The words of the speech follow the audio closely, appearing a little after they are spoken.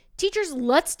Teachers,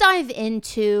 let's dive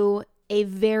into a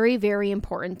very, very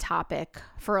important topic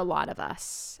for a lot of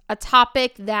us. A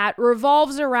topic that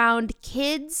revolves around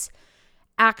kids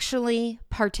actually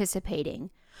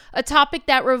participating. A topic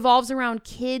that revolves around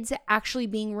kids actually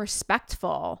being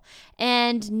respectful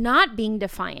and not being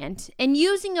defiant and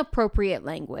using appropriate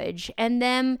language and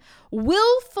them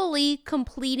willfully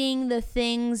completing the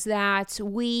things that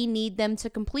we need them to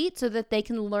complete so that they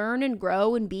can learn and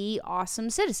grow and be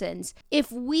awesome citizens.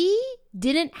 If we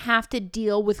didn't have to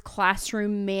deal with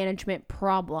classroom management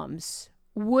problems,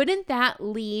 wouldn't that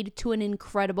lead to an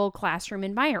incredible classroom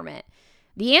environment?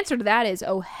 The answer to that is,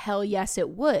 oh, hell yes, it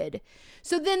would.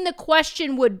 So then the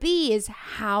question would be is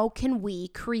how can we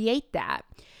create that?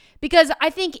 Because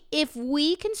I think if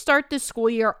we can start the school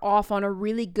year off on a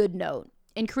really good note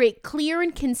and create clear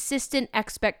and consistent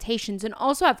expectations and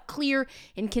also have clear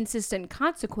and consistent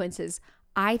consequences,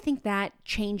 I think that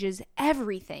changes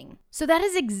everything. So that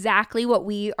is exactly what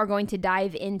we are going to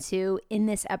dive into in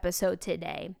this episode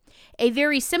today. A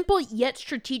very simple yet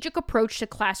strategic approach to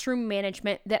classroom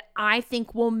management that I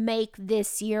think will make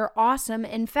this year awesome.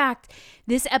 In fact,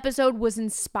 this episode was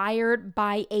inspired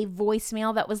by a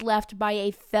voicemail that was left by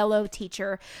a fellow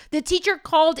teacher. The teacher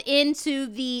called into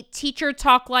the Teacher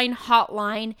Talkline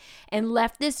hotline and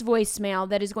left this voicemail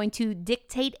that is going to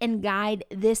dictate and guide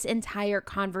this entire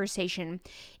conversation.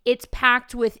 It's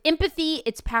packed with empathy,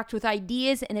 it's packed with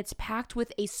ideas, and it's packed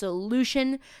with a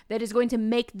solution that is going to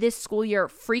make this school year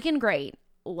freaking great.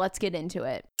 Let's get into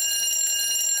it.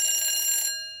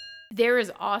 There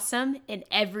is awesome in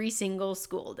every single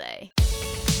school day.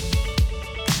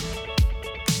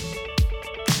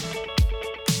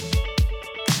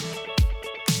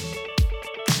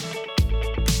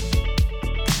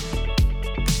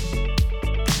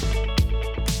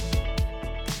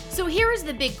 So here is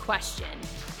the big question.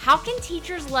 How can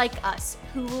teachers like us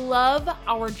who love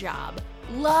our job,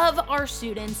 love our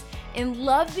students, and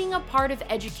love being a part of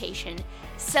education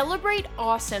celebrate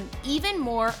awesome even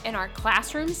more in our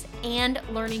classrooms and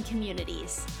learning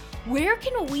communities? Where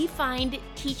can we find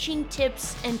teaching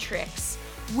tips and tricks?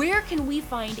 Where can we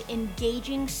find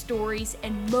engaging stories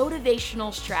and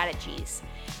motivational strategies?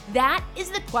 That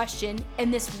is the question,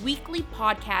 and this weekly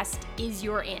podcast is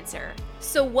your answer.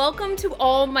 So welcome to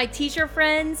all my teacher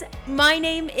friends. My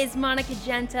name is Monica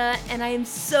Genta, and I am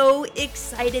so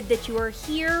excited that you are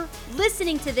here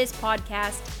listening to this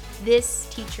podcast, This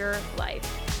Teacher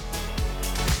Life.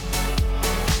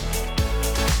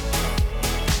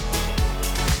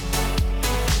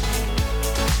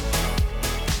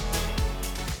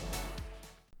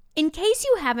 In case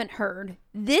you haven't heard,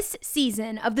 this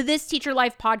season of the This Teacher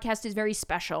Life podcast is very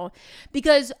special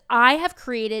because I have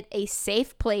created a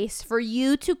safe place for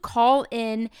you to call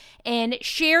in and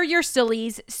share your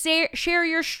sillies, share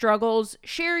your struggles,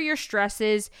 share your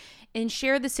stresses, and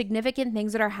share the significant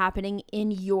things that are happening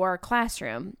in your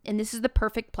classroom. And this is the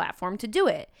perfect platform to do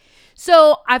it.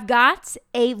 So I've got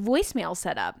a voicemail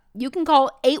set up. You can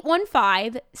call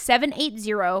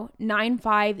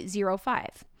 815-780-9505.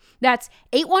 That's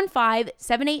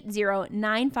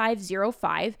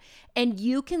 815-780-9505, and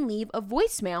you can leave a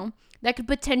voicemail that could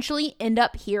potentially end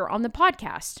up here on the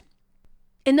podcast.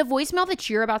 And the voicemail that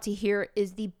you're about to hear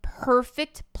is the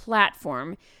perfect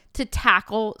platform to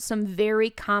tackle some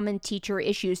very common teacher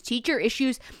issues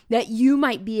that you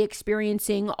might be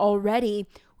experiencing already,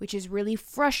 which is really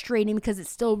frustrating because it's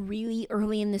still really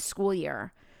early in the school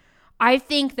year. I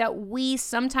think that we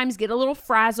sometimes get a little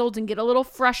frazzled and get a little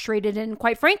frustrated and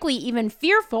quite frankly, even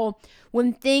fearful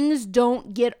when things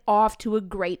don't get off to a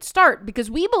great start because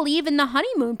we believe in the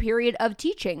honeymoon period of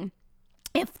teaching.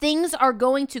 If things are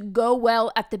going to go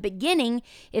well at the beginning,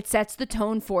 it sets the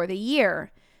tone for the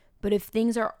year. But if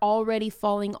things are already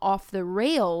falling off the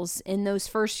rails in those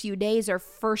first few days or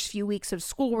first few weeks of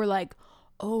school, we're like,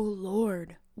 oh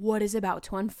Lord, what is about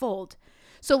to unfold?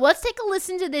 So let's take a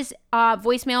listen to this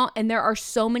voicemail, and there are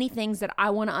so many things that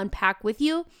I want to unpack with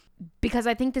you because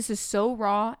I think this is so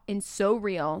raw and so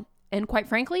real and quite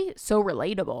frankly, so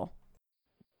relatable.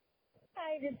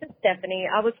 Hi, this is Stephanie.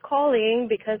 I was calling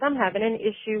because I'm having an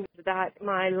issue that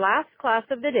my last class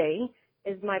of the day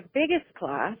is my biggest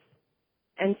class,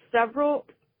 and several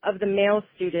of the male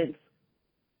students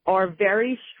are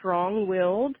very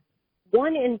strong-willed.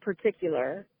 One in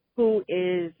particular who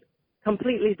is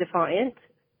completely defiant.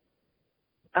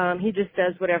 He just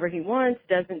does whatever he wants,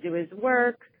 doesn't do his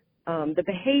work. The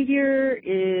behavior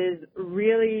is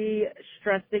really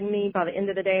stressing me. By the end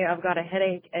of the day, I've got a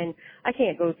headache, and I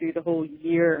can't go through the whole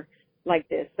year like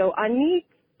this. So I need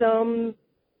some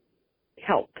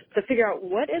help to figure out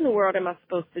what in the world am I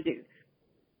supposed to do.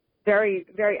 very,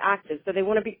 very active. So they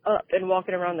want to be up and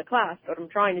walking around the class, but I'm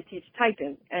trying to teach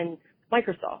Typing and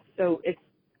Microsoft. So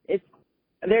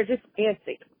they're just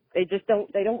antsy. They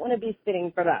don't want to be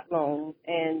sitting for that long.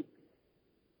 And,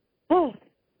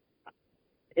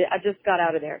 I just got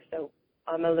out of there, so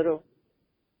I'm a little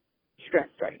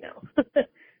stressed right now.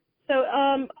 So,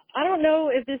 I don't know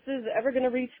if this is ever going to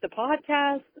reach the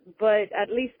podcast, but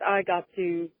at least I got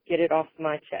to get it off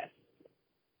my chest.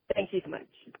 Thank you so much.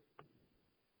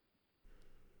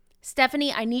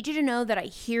 Stephanie, I need you to know that I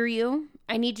hear you.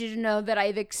 I need you to know that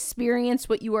I've experienced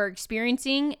what you are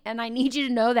experiencing. And I need you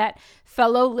to know that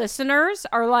fellow listeners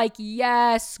are like,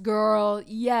 yes, girl,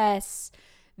 yes.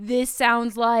 This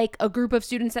sounds like a group of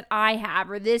students that I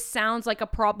have, or this sounds like a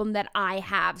problem that I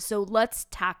have. So let's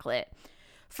tackle it.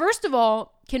 First of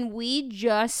all, can we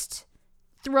just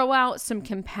throw out some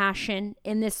compassion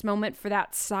in this moment for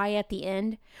that sigh at the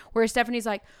end where Stephanie's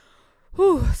like,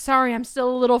 whew, sorry, I'm still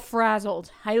a little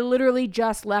frazzled. I literally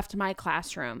just left my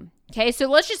classroom. Okay, so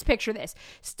let's just picture this.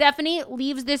 Stephanie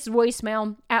leaves this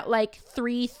voicemail at like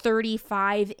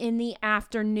 3:35 in the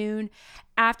afternoon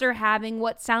after having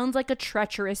what sounds like a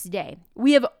treacherous day.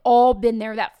 We have all been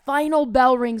there. That final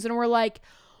bell rings and we're like,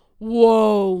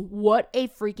 whoa, what a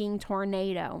freaking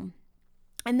tornado.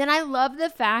 And then I love the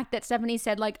fact that Stephanie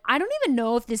said, like, I don't even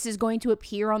know if this is going to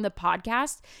appear on the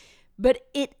podcast, but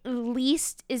it at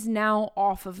least is now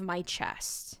off of my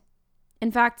chest.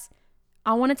 In fact,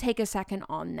 I want to take a second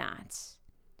on that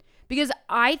because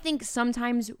I think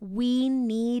sometimes we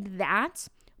need that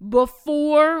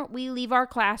before we leave our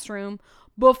classroom,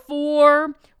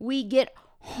 before we get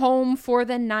home for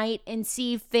the night and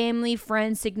see family,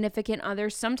 friends, significant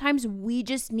others. Sometimes we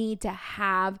just need to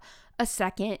have a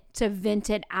second to vent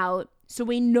it out so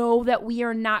we know that we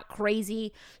are not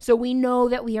crazy, so we know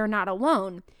that we are not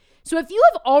alone. So if you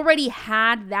have already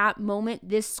had that moment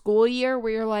this school year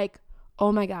where you're like,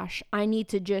 oh my gosh, I need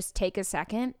to just take a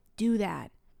second, do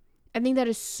that. I think that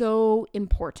is so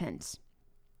important.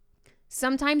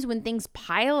 Sometimes when things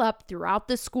pile up throughout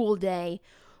the school day,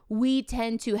 we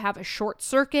tend to have a short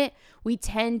circuit. We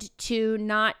tend to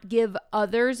not give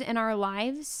others in our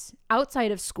lives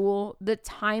outside of school the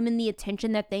time and the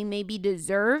attention that they maybe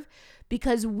deserve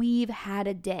because we've had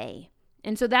a day.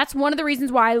 And so that's one of the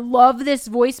reasons why I love this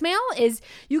voicemail is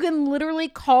you can literally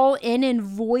call in and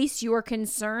voice your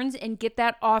concerns and get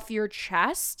that off your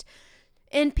chest.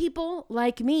 And people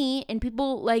like me and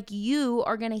people like you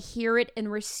are going to hear it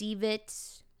and receive it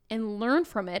and learn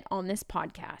from it on this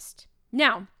podcast.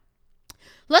 Now,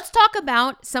 let's talk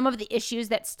about some of the issues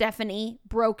that Stephanie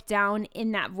broke down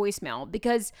in that voicemail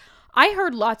because I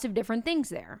heard lots of different things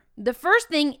there. The first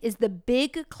thing is the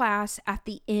big class at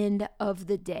the end of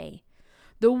the day.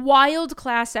 The wild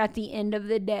class at the end of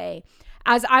the day.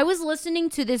 As I was listening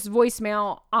to this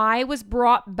voicemail, I was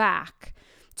brought back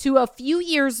to a few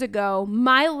years ago.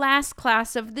 My last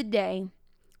class of the day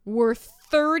were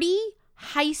 30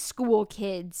 high school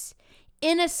kids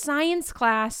in a science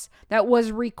class that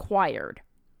was required.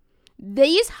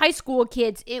 These high school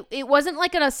kids, it wasn't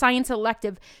like a science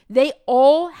elective. They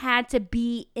all had to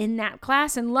be in that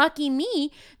class. And lucky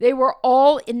me, they were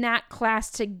all in that class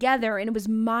together. And it was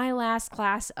my last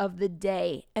class of the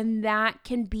day. And that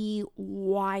can be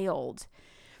wild.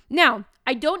 Now,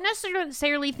 I don't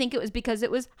necessarily think it was because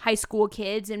it was high school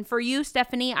kids. And for you,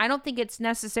 Stephanie, I don't think it's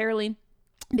necessarily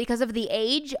because of the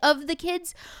age of the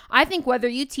kids. I think whether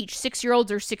you teach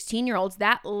 6-year-olds or 16-year-olds,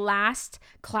 that last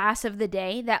class of the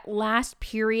day, that last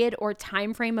period or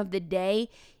time frame of the day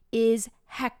is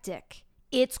hectic.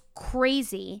 It's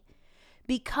crazy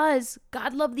because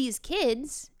God love these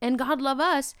kids and God love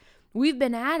us. We've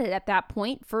been at it at that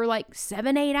point for like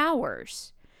 7-8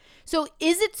 hours. So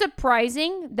is it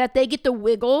surprising that they get the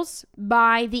wiggles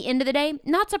by the end of the day?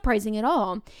 Not surprising at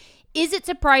all. Is it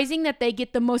surprising that they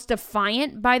get the most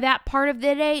defiant by that part of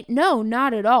the day? No,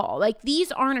 not at all. Like,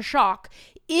 these aren't a shock.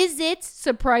 Is it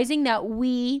surprising that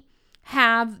we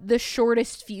have the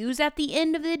shortest fuse at the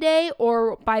end of the day,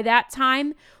 or by that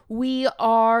time we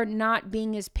are not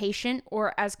being as patient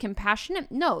or as compassionate?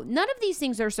 No, none of these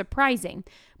things are surprising.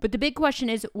 But the big question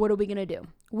is, what are we going to do?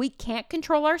 We can't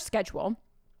control our schedule.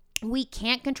 We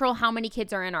can't control how many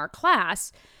kids are in our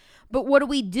class. But what do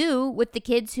we do with the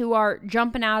kids who are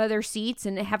jumping out of their seats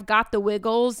and have got the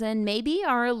wiggles and maybe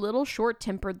are a little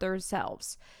short-tempered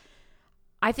themselves?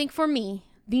 I think for me,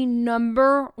 the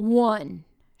number one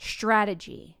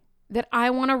strategy that I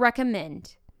want to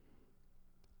recommend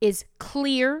is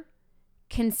clear,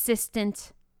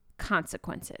 consistent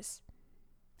consequences.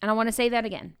 And I want to say that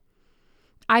again.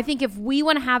 I think if we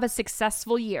want to have a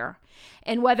successful year,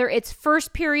 and whether it's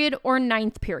first period or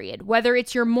ninth period, whether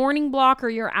it's your morning block or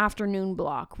your afternoon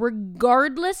block,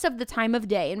 regardless of the time of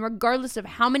day and regardless of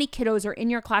how many kiddos are in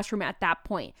your classroom at that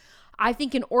point, I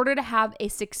think in order to have a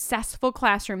successful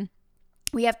classroom,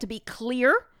 we have to be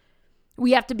clear,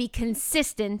 we have to be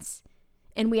consistent,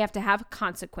 and we have to have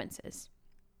consequences.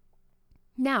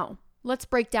 Now, let's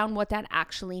break down what that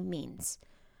actually means.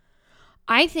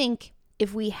 I think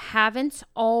if we haven't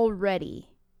already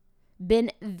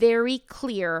been very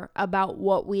clear about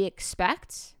what we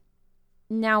expect,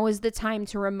 now is the time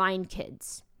to remind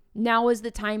kids. Now is the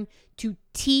time to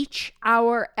teach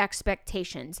our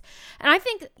expectations. And I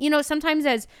think,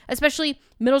 sometimes especially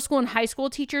middle school and high school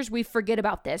teachers, we forget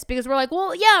about this because we're like,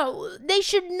 well, yeah, they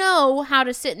should know how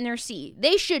to sit in their seat.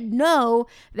 They should know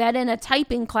that in a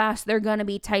typing class, they're going to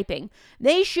be typing.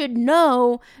 They should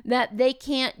know that they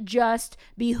can't just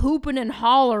be hooping and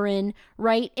hollering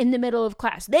right in the middle of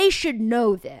class. They should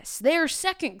know this. They're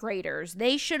second graders.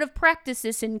 They should have practiced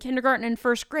this in kindergarten and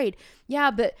first grade. Yeah,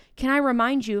 but can I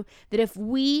remind you that if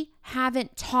we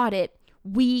haven't taught it,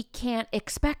 we can't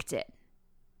expect it.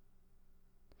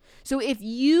 So if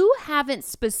you haven't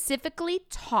specifically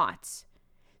taught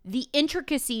the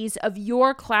intricacies of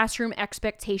your classroom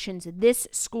expectations this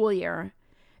school year,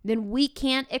 then we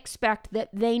can't expect that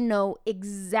they know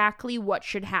exactly what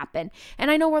should happen.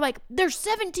 And I know we're like, they're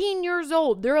 17 years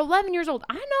old, they're 11 years old.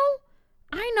 I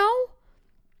know.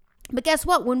 But guess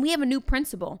what? When we have a new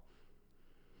principal,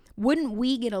 wouldn't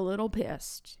we get a little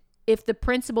pissed if the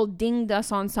principal dinged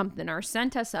us on something or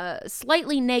sent us a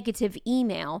slightly negative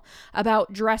email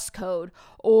about dress code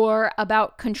or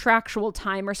about contractual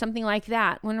time or something like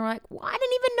that? When we're like, well, I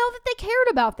didn't even know that they cared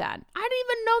about that. I didn't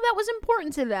even know that was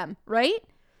important to them, right?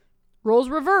 Roles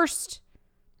reversed.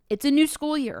 It's a new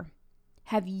school year.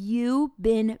 Have you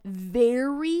been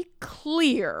very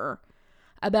clear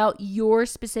about your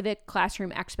specific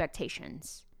classroom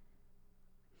expectations?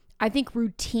 I think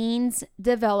routines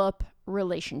develop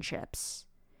relationships.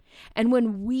 And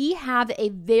when we have a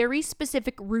very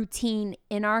specific routine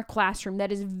in our classroom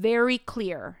that is very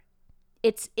clear,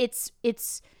 it's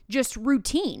just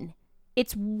routine.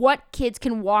 It's what kids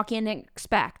can walk in and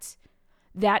expect.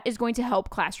 That is going to help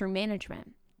classroom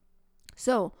management.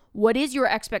 So, what is your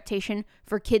expectation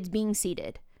for kids being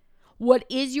seated? What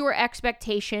is your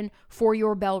expectation for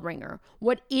your bell ringer?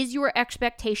 What is your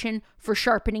expectation for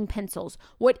sharpening pencils?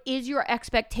 What is your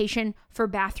expectation for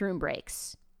bathroom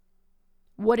breaks?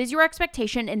 What is your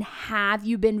expectation, and have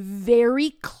you been very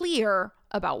clear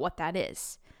about what that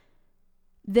is?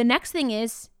 The next thing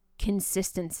is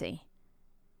consistency.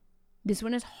 This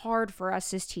one is hard for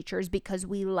us as teachers because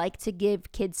we like to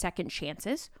give kids second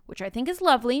chances, which I think is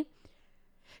lovely.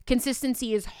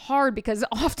 Consistency is hard because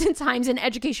oftentimes in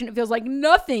education, it feels like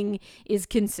nothing is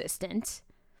consistent.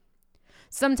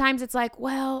 Sometimes it's like,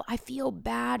 well, I feel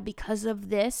bad because of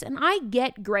this, and I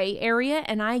get gray area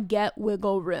and I get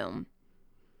wiggle room.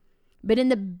 But in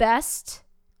the best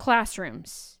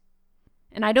classrooms,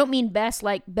 and I don't mean best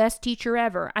like best teacher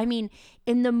ever, I mean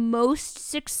in the most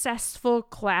successful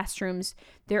classrooms,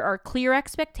 there are clear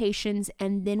expectations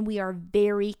and then we are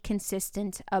very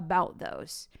consistent about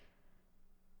those.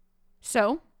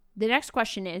 So the next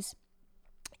question is,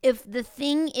 if the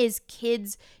thing is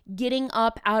kids getting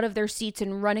up out of their seats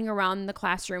and running around the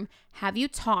classroom, have you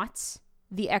taught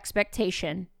the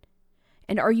expectation?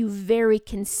 And are you very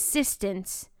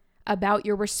consistent about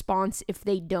your response if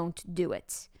they don't do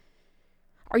it?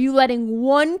 Are you letting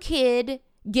one kid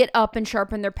get up and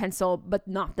sharpen their pencil, but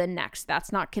not the next?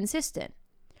 That's not consistent.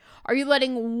 Are you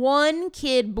letting one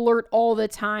kid blurt all the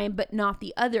time, but not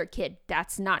the other kid?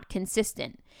 That's not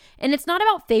consistent. And it's not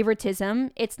about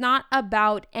favoritism. It's not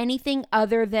about anything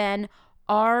other than,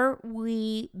 are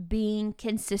we being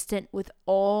consistent with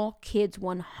all kids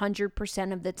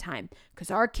 100% of the time? Because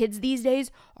our kids these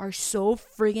days are so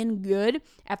friggin' good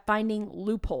at finding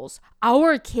loopholes.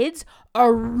 Our kids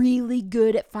are really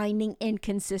good at finding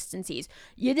inconsistencies.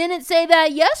 You didn't say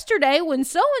that yesterday when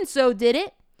so-and-so did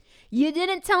it. You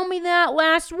didn't tell me that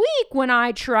last week when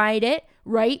I tried it,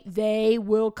 right? They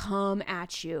will come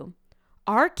at you.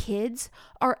 Our kids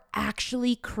are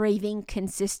actually craving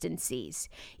consistencies.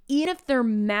 Even if they're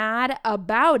mad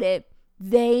about it,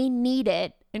 they need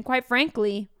it. And quite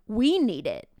frankly, we need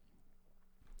it.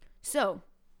 So,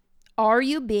 are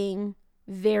you being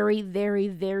very, very,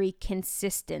 very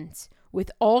consistent with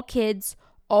all kids,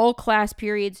 all class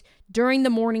periods, during the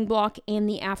morning block and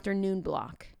the afternoon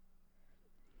block?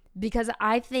 Because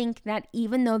I think that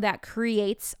even though that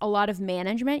creates a lot of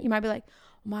management, you might be like,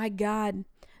 oh my God,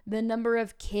 the number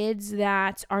of kids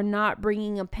that are not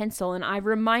bringing a pencil, and I've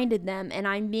reminded them, and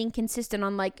I'm being consistent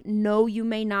on like, no, you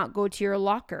may not go to your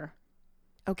locker.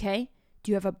 Okay?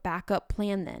 Do you have a backup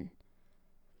plan then?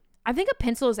 I think a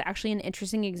pencil is actually an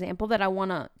interesting example that I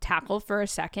want to tackle for a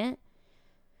second.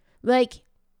 Like,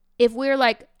 if we're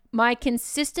like, my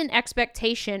consistent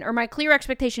expectation or my clear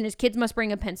expectation is kids must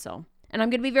bring a pencil. And I'm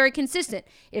going to be very consistent.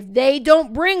 If they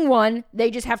don't bring one,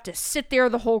 they just have to sit there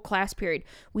the whole class period.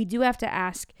 We do have to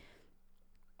ask,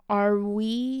 are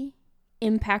we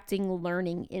impacting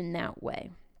learning in that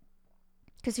way?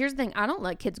 Because here's the thing. I don't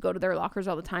let kids go to their lockers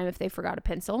all the time if they forgot a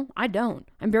pencil. I don't.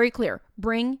 I'm very clear.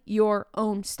 Bring your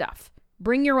own stuff.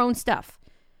 Bring your own stuff.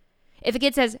 If a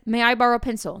kid says, may I borrow a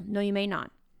pencil? No, you may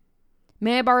not.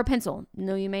 May I borrow a pencil?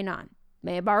 No, you may not.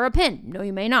 May I borrow a pen? No,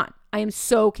 you may not. I am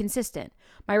so consistent.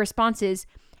 My response is,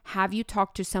 have you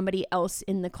talked to somebody else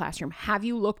in the classroom? Have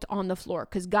you looked on the floor?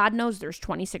 Because God knows there's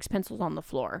 26 pencils on the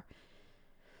floor.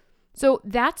 So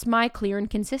that's my clear and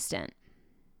consistent.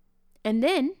 And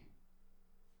then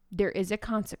there is a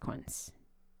consequence.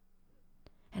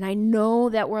 And I know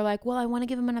that we're like, well, I want to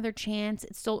give him another chance.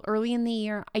 It's still early in the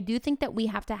year. I do think that we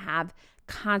have to have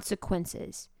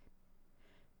consequences.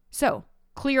 So,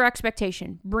 clear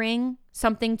expectation. Bring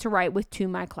something to write with to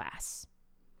my class.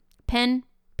 Pen,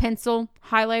 pencil,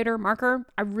 highlighter, marker,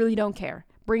 I really don't care.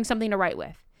 Bring something to write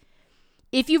with.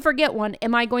 If you forget one,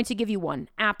 am I going to give you one?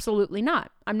 Absolutely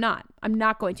not. I'm not. I'm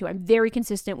not going to. I'm very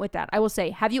consistent with that. I will say,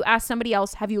 have you asked somebody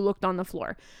else? Have you looked on the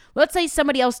floor? Let's say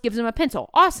somebody else gives them a pencil.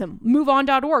 Awesome.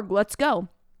 MoveOn.org. Let's go.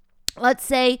 Let's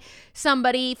say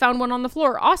somebody found one on the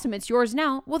floor. Awesome. It's yours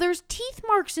now. Well, there's teeth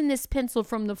marks in this pencil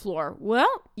from the floor.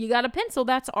 Well, you got a pencil.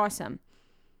 That's awesome.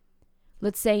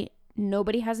 Let's say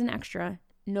nobody has an extra.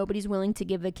 Nobody's willing to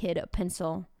give a kid a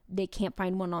pencil. They can't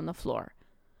find one on the floor.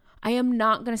 I am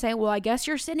not going to say, well, I guess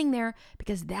you're sitting there,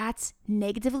 because that's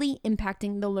negatively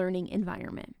impacting the learning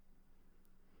environment.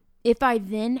 If I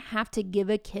then have to give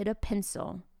a kid a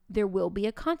pencil, there will be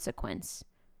a consequence.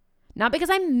 Not because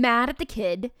I'm mad at the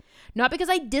kid, not because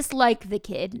I dislike the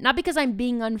kid, not because I'm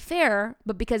being unfair,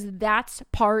 but because that's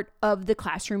part of the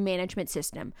classroom management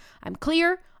system. I'm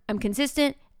clear, I'm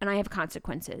consistent, and I have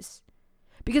consequences.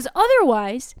 Because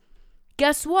otherwise,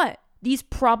 guess what? These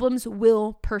problems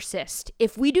will persist.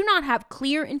 If we do not have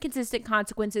clear and consistent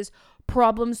consequences,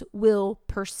 problems will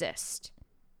persist.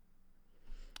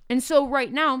 And so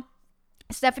right now,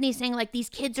 Stephanie's saying like these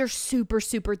kids are super,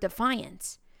 super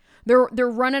defiant. They're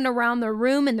running around the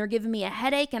room and they're giving me a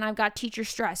headache and I've got teacher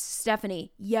stress.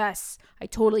 Stephanie, yes, I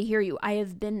totally hear you. I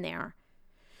have been there.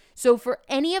 So for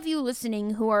any of you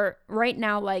listening who are right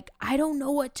now like, I don't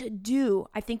know what to do,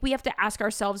 I think we have to ask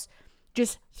ourselves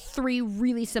just 3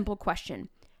 really simple questions.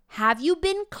 Have you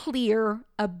been clear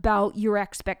about your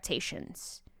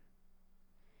expectations?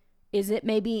 Is it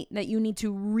maybe that you need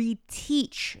to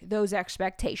reteach those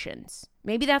expectations?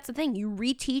 Maybe that's the thing. You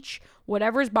reteach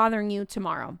whatever is bothering you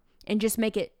tomorrow and just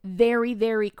make it very,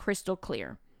 very crystal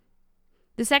clear.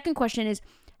 The second question is,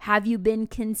 have you been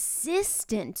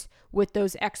consistent with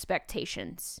those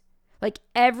expectations? Like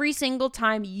every single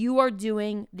time you are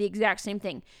doing the exact same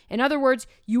thing. In other words,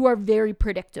 you are very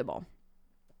predictable.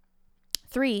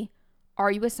 3,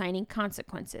 are you assigning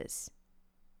consequences?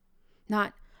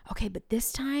 Not, okay, but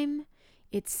this time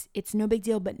it's no big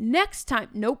deal, but next time,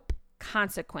 nope,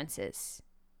 consequences.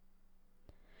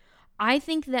 I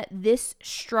think that this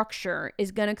structure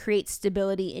is going to create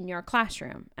stability in your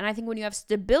classroom. And I think when you have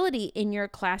stability in your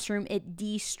classroom, it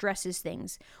de-stresses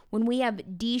things. When we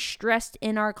have de-stressed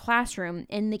in our classroom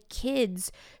and the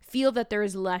kids feel that there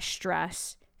is less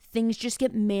stress, things just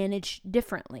get managed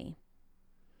differently.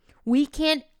 We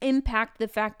can't impact the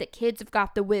fact that kids have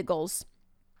got the wiggles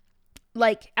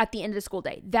like at the end of the school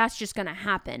day. That's just going to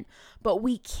happen. But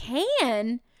we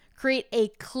can create a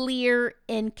clear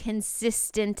and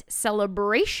consistent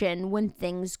celebration when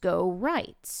things go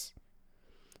right.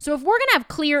 So if we're going to have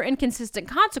clear and consistent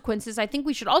consequences, I think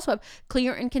we should also have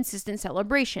clear and consistent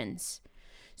celebrations.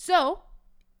 So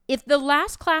if the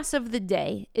last class of the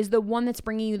day is the one that's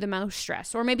bringing you the most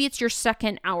stress, or maybe it's your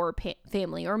second hour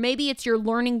family, or maybe it's your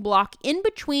learning block in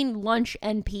between lunch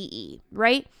and PE,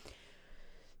 right?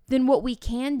 Then what we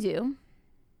can do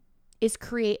is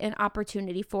create an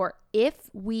opportunity for,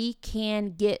 if we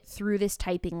can get through this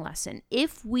typing lesson,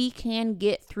 if we can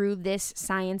get through this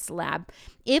science lab,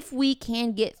 if we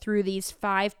can get through these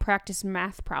 5 practice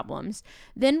math problems,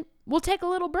 then we'll take a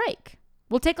little break.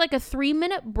 We'll take like a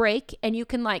 3-minute break and you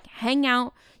can like hang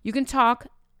out, you can talk.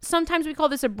 Sometimes we call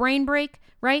this a brain break,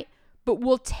 right? But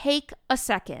we'll take a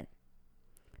second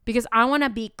because I want to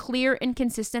be clear and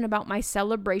consistent about my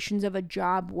celebrations of a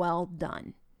job well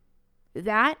done.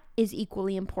 That is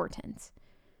equally important.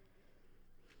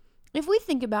 If we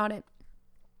think about it,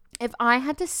 if I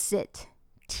had to sit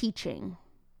teaching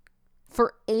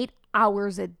for 8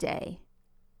 hours a day,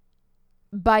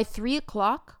 by 3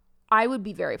 o'clock, I would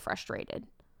be very frustrated,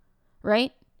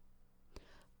 right?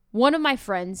 One of my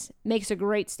friends makes a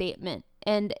great statement,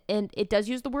 and it does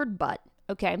use the word but,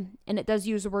 okay? And it does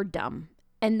use the word dumb.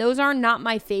 And those are not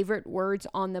my favorite words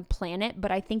on the planet,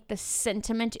 but I think the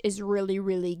sentiment is really,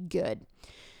 really good.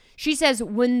 She says,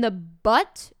 when the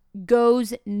butt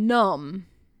goes numb,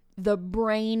 the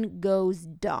brain goes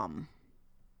dumb.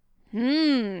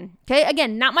 Okay,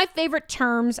 again, not my favorite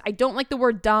terms. I don't like the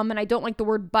word dumb and I don't like the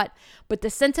word but the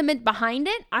sentiment behind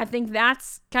it, I think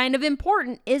that's kind of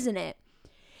important, isn't it?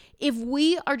 If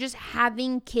we are just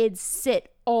having kids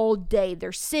sit all day,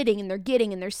 they're sitting and they're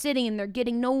getting and they're sitting and they're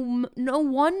getting, no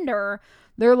wonder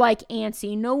they're like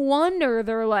antsy. No wonder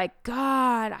they're like,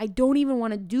 God, I don't even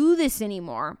want to do this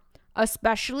anymore.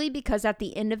 Especially because at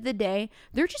the end of the day,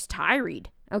 they're just tired,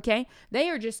 okay? They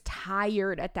are just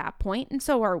tired at that point, and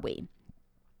so are we.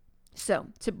 So,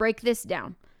 to break this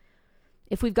down,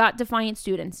 if we've got defiant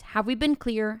students, have we been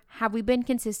clear? Have we been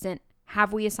consistent?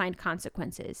 Have we assigned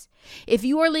consequences? If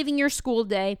you are leaving your school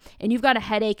day and you've got a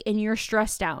headache and you're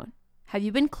stressed out, have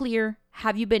you been clear?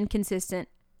 Have you been consistent?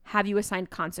 Have you assigned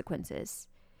consequences?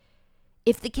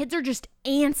 If the kids are just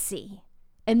antsy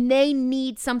and they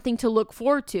need something to look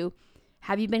forward to,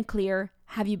 have you been clear?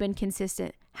 Have you been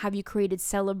consistent? Have you created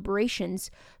celebrations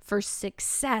for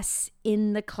success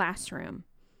in the classroom?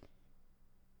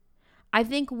 I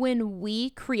think when we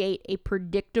create a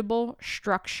predictable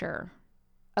structure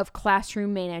of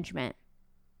classroom management,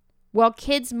 while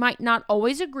kids might not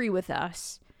always agree with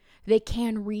us, they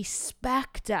can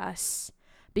respect us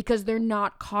because they're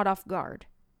not caught off guard.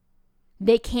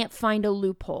 They can't find a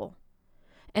loophole.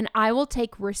 And I will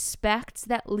take respect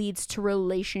that leads to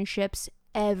relationships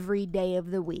every day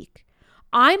of the week.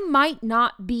 I might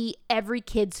not be every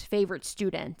kid's favorite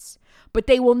student, but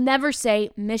they will never say,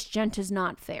 Miss Gent is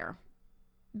not fair.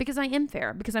 Because I am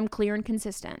fair, because I'm clear and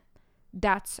consistent.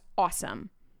 That's awesome.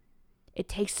 It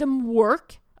takes some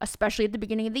work, especially at the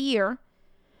beginning of the year,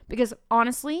 because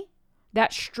honestly,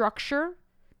 that structure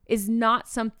is not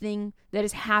something that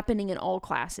is happening in all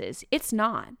classes. It's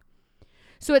not.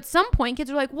 So at some point, kids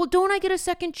are like, well, don't I get a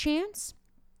second chance?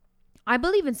 I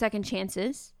believe in second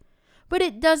chances, but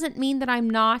it doesn't mean that I'm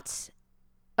not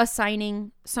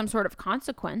assigning some sort of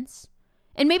consequence.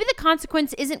 And maybe the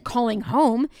consequence isn't calling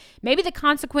home. Maybe the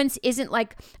consequence isn't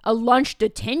like a lunch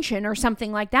detention or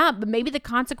something like that. But maybe the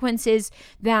consequence is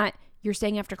that you're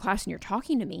staying after class and you're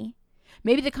talking to me.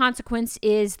 Maybe the consequence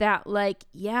is that like,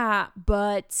 yeah,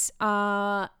 but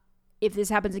if this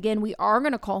happens again, we are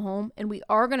going to call home and we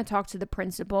are going to talk to the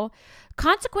principal.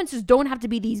 Consequences don't have to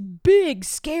be these big,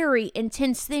 scary,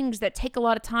 intense things that take a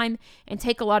lot of time and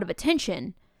take a lot of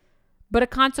attention. But a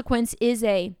consequence is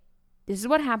this is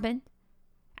what happened.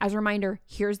 As a reminder,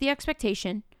 here's the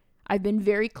expectation. I've been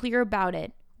very clear about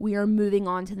it. We are moving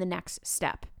on to the next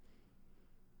step.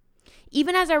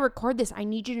 Even as I record this, I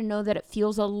need you to know that it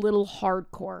feels a little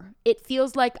hardcore. It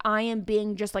feels like I am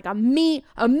being just like a meanie.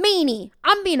 I'm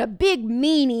being a big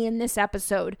meanie in this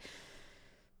episode.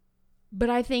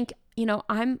 But I think,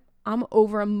 I'm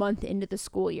over a month into the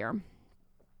school year.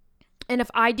 And if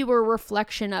I do a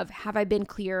reflection of, have I been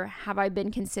clear? Have I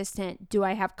been consistent? Do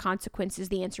I have consequences?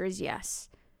 The answer is yes.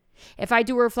 If I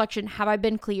do a reflection, have I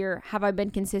been clear? Have I been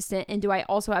consistent? And do I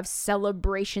also have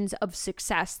celebrations of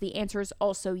success? The answer is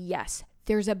also yes.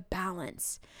 There's a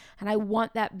balance. And I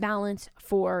want that balance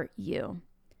for you.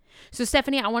 So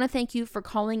Stephanie, I want to thank you for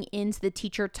calling into the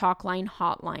Teacher Talk Line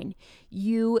hotline.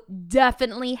 You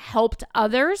definitely helped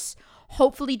others,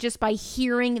 hopefully just by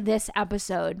hearing this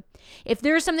episode. If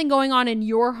there's something going on in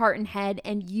your heart and head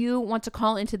and you want to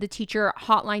call into the Teacher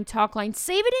Hotline Talk Line,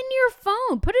 save it in your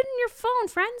phone. Put it in your phone,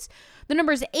 friends. The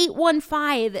number is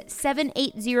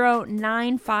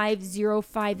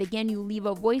 815-780-9505. Again, you leave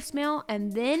a voicemail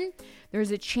and then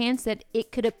there's a chance that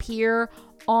it could appear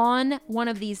on one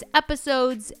of these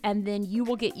episodes and then you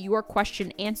will get your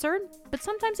question answered. But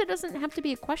sometimes it doesn't have to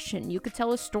be a question. You could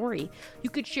tell a story.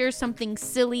 You could share something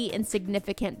silly and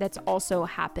significant that's also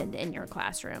happened in your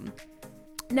classroom.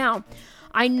 Now,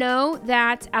 I know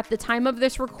that at the time of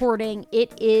this recording,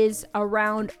 it is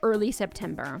around early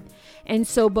September. And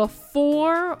so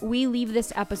before we leave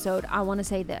this episode, I want to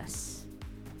say this.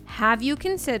 Have you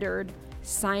considered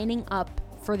signing up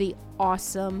for the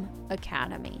Awesome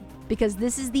Academy? because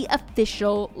this is the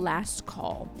official last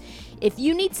call. If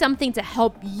you need something to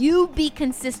help you be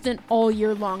consistent all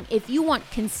year long, if you want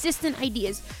consistent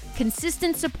ideas,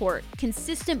 consistent support,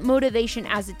 consistent motivation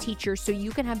as a teacher so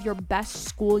you can have your best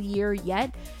school year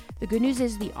yet, the good news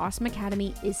is the Awesome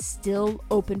Academy is still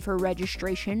open for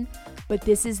registration, but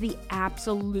this is the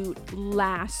absolute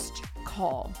last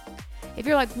call. If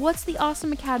you're like, what's the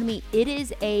Awesome Academy? It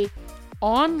is a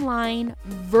online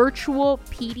virtual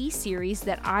PD series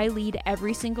that I lead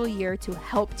every single year to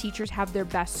help teachers have their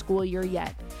best school year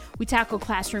yet. We tackle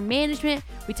classroom management,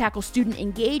 we tackle student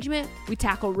engagement, we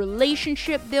tackle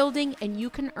relationship building, and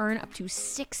you can earn up to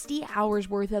 60 hours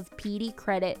worth of PD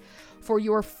credit for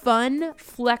your fun,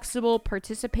 flexible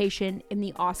participation in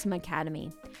the Awesome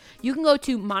Academy. You can go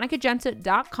to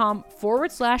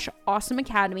monicagenta.com/Awesome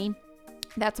Academy.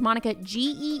 That's Monica,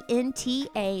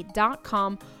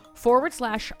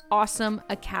 GENTA.com/Awesome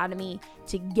Academy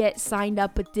to get signed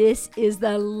up. But this is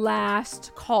the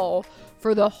last call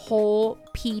for the whole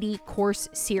PD course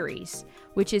series,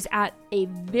 which is at a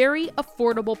very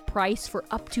affordable price for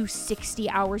up to 60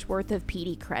 hours worth of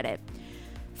PD credit.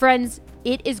 Friends,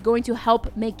 it is going to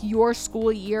help make your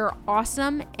school year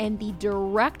awesome, and the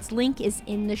direct link is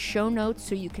in the show notes,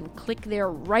 so you can click there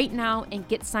right now and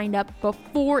get signed up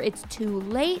before it's too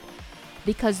late,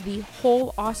 because the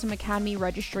whole Awesome Academy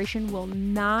registration will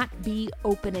not be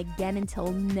open again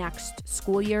until next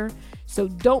school year. So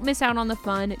don't miss out on the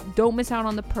fun, don't miss out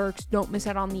on the perks, don't miss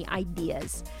out on the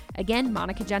ideas. Again,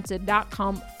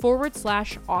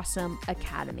 monicagenta.com/Awesome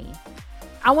Academy.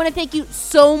 I want to thank you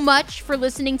so much for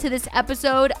listening to this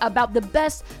episode about the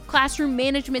best classroom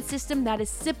management system that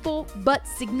is simple but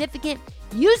significant,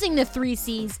 using the 3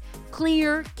 C's: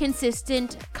 clear,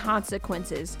 consistent,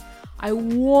 consequences. I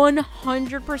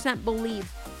 100%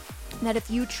 believe that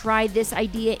if you try this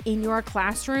idea in your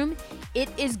classroom, it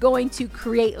is going to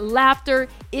create laughter,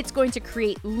 it's going to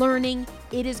create learning,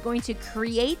 it is going to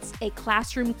create a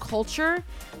classroom culture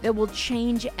that will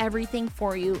change everything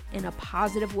for you in a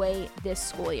positive way this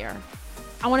school year.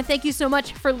 I want to thank you so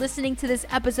much for listening to this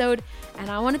episode,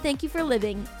 and I want to thank you for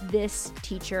living this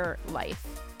teacher life.